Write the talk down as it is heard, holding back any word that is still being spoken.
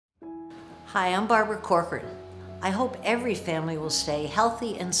Hi, I'm Barbara Corcoran. I hope every family will stay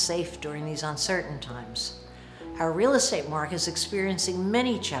healthy and safe during these uncertain times. Our real estate market is experiencing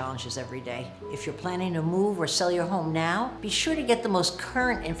many challenges every day. If you're planning to move or sell your home now, be sure to get the most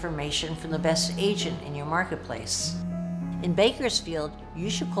current information from the best agent in your marketplace. In Bakersfield, you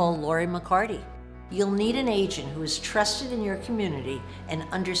should call Laurie McCarty. You'll need an agent who is trusted in your community and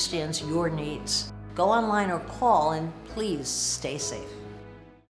understands your needs. Go online or call, and please stay safe.